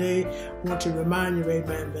on today. I want to remind you,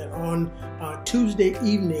 amen, that on Tuesday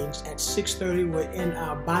evenings at 6:30, we're in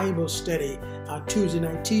our Bible study, our Tuesday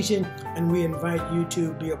night teaching, and we invite you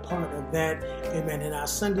to be a part of that, amen. And our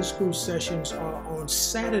Sunday school sessions are on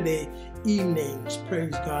Saturday evenings,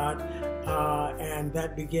 praise God, and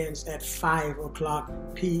that begins at 5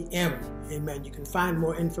 p.m. Amen. You can find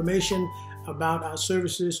more information about our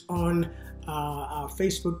services on our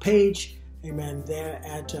Facebook page, amen, there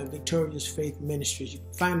at Victorious Faith Ministries. You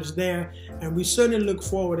can find us there, and we certainly look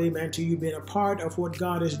forward, amen, to you being a part of what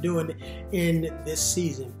God is doing in this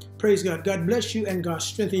season. Praise God. God bless you, and God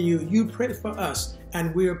strengthen you. You pray for us,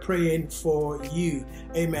 and we're praying for you.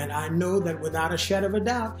 Amen. I know that without a shadow of a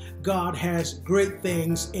doubt, God has great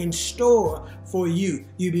things in store for you.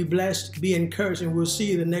 You be blessed, be encouraged, and we'll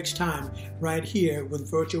see you the next time right here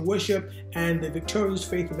with Virtual Worship and the Victorious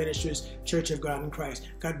Faith Ministries Church of God in Christ.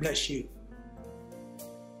 God bless you.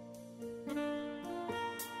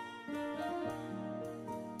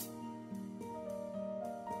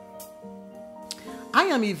 I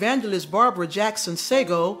am Evangelist Barbara Jackson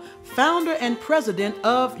Sago, founder and president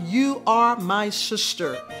of You Are My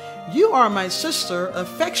Sister. You Are My Sister,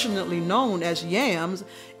 affectionately known as YAMS,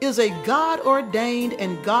 is a God-ordained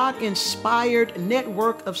and God-inspired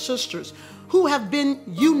network of sisters who have been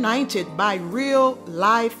united by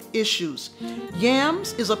real-life issues.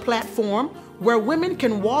 YAMS is a platform where women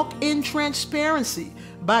can walk in transparency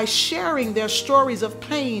by sharing their stories of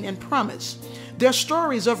pain and promise, their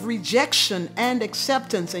stories of rejection and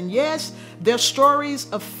acceptance, and yes, their stories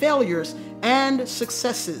of failures and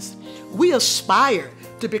successes. We aspire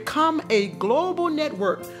to become a global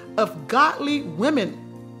network of godly women,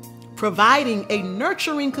 providing a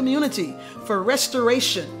nurturing community for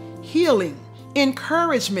restoration, healing,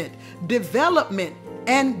 encouragement, development,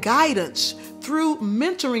 and guidance through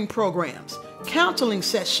mentoring programs, counseling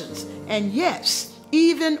sessions, and yes,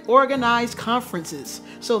 even organized conferences.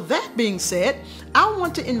 So that being said, I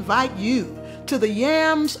want to invite you to the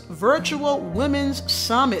YAMS Virtual Women's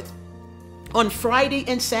Summit on Friday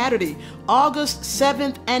and Saturday, August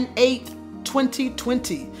 7th and 8th,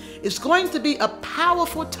 2020. It's going to be a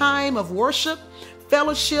powerful time of worship,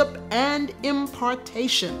 fellowship, and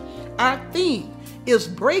impartation. Our theme is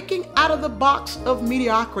breaking out of the box of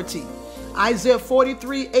mediocrity. Isaiah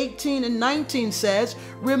 43:18-19 says,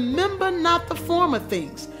 "Remember not the former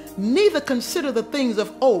things, neither consider the things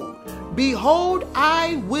of old. Behold,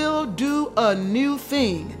 I will do a new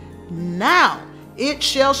thing. Now it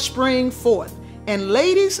shall spring forth." And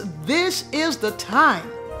ladies, this is the time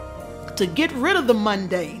to get rid of the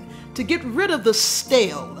mundane, to get rid of the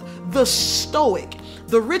stale, the stoic,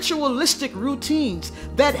 the ritualistic routines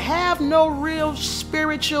that have no real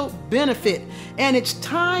spiritual benefit. And it's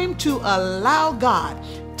time to allow God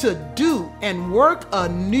to do and work a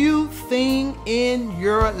new thing in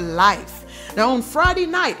your life. Now on Friday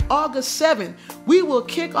night, August 7th, we will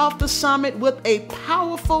kick off the summit with a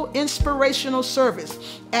powerful inspirational service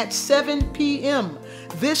at 7 p.m.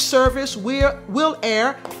 This service will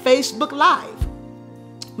air Facebook Live.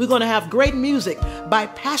 We're going to have great music by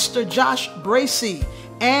Pastor Josh Bracey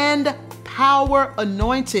and Power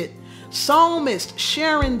Anointed. Psalmist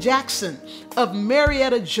Sharon Jackson of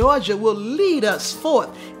Marietta, Georgia will lead us forth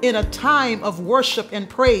in a time of worship and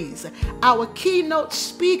praise. Our keynote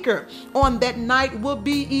speaker on that night will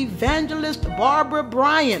be Evangelist Barbara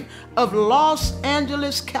Bryan of Los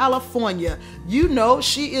Angeles, California. You know,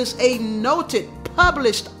 she is a noted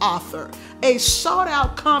published author, a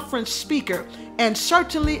sought-out conference speaker, and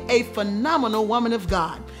certainly a phenomenal woman of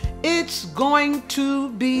God. It's going to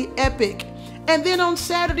be epic. And then on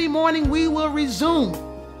Saturday morning, we will resume.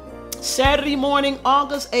 Saturday morning,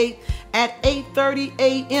 August 8th at 8:30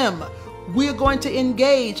 a.m. We're going to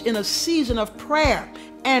engage in a season of prayer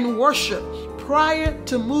and worship. prior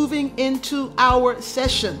to moving into our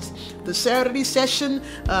sessions. The Saturday session,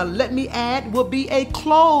 let me add, will be a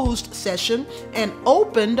closed session and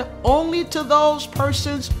opened only to those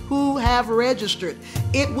persons who have registered.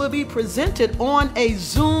 It will be presented on a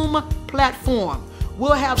Zoom platform.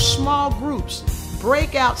 We'll have small groups,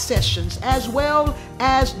 breakout sessions, as well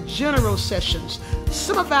as general sessions.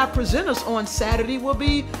 Some of our presenters on Saturday will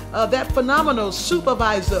be that phenomenal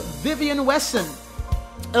supervisor, Vivian Wesson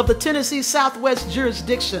of the Tennessee Southwest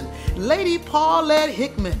jurisdiction, Lady Paulette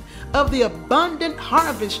Hickman of the Abundant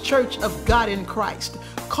Harvest Church of God in Christ,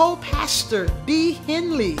 co-pastor Dee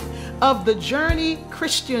Henley of the Journey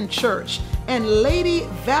Christian Church, and Lady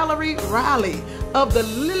Valerie Riley of the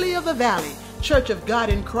Lily of the Valley Church of God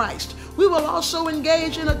in Christ. We will also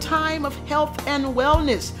engage in a time of health and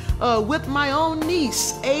wellness with my own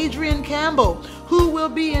niece, Adrienne Campbell, who will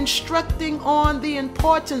be instructing on the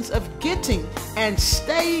importance of getting and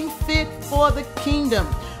staying fit for the kingdom.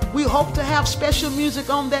 We hope to have special music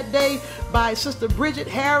on that day by Sister Bridget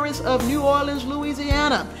Harris of New Orleans,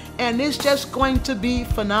 Louisiana, and it's just going to be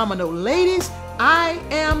phenomenal. Ladies, I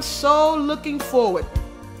am so looking forward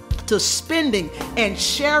to spending and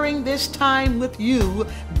sharing this time with you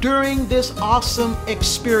during this awesome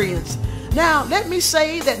experience. Now, let me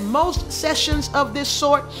say that most sessions of this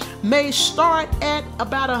sort may start at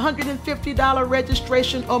about $150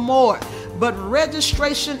 registration or more, but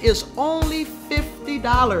registration is only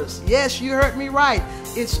 $50. Yes, you heard me right.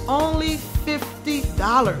 It's only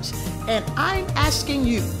 $50. And I'm asking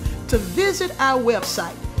you to visit our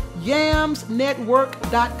website,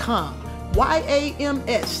 yamsnetwork.com.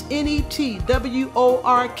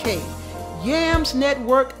 YAMSNETWORK,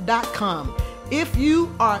 yamsnetwork.com. If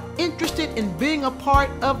you are interested in being a part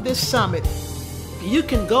of this summit, you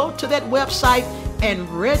can go to that website and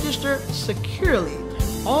register securely.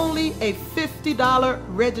 Only a $50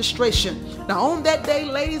 registration. Now on that day,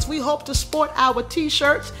 ladies, we hope to sport our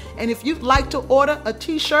t-shirts, and if you'd like to order a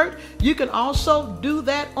t-shirt, you can also do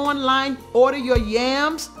that online. Order your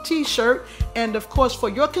Yams t-shirt, and of course, for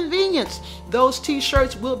your convenience, those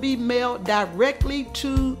t-shirts will be mailed directly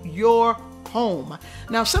to your home.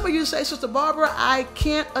 Now, some of you say, Sister Barbara, I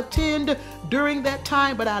can't attend during that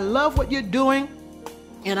time, but I love what you're doing,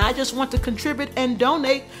 and I just want to contribute and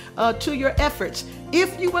donate to your efforts.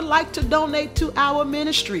 If you would like to donate to our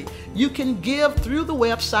ministry, you can give through the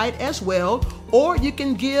website as well, or you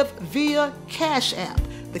can give via Cash App.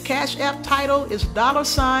 The Cash App title is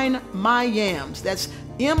 $MyYams. That's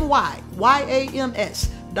MyYams,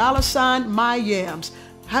 $MyYams.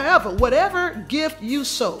 However, whatever gift you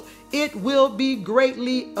sow, it will be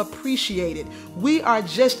greatly appreciated. We are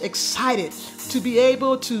just excited to be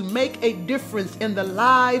able to make a difference in the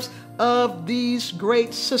lives of these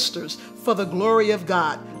great sisters for the glory of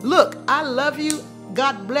God. Look, I love you.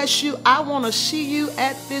 God bless you. I want to see you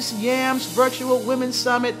at this Yams Virtual Women's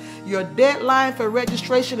Summit. Your deadline for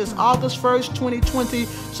registration is August 1st, 2020.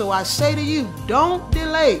 So I say to you, don't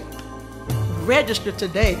delay. Register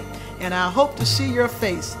today, and I hope to see your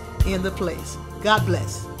face in the place. God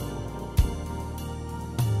bless.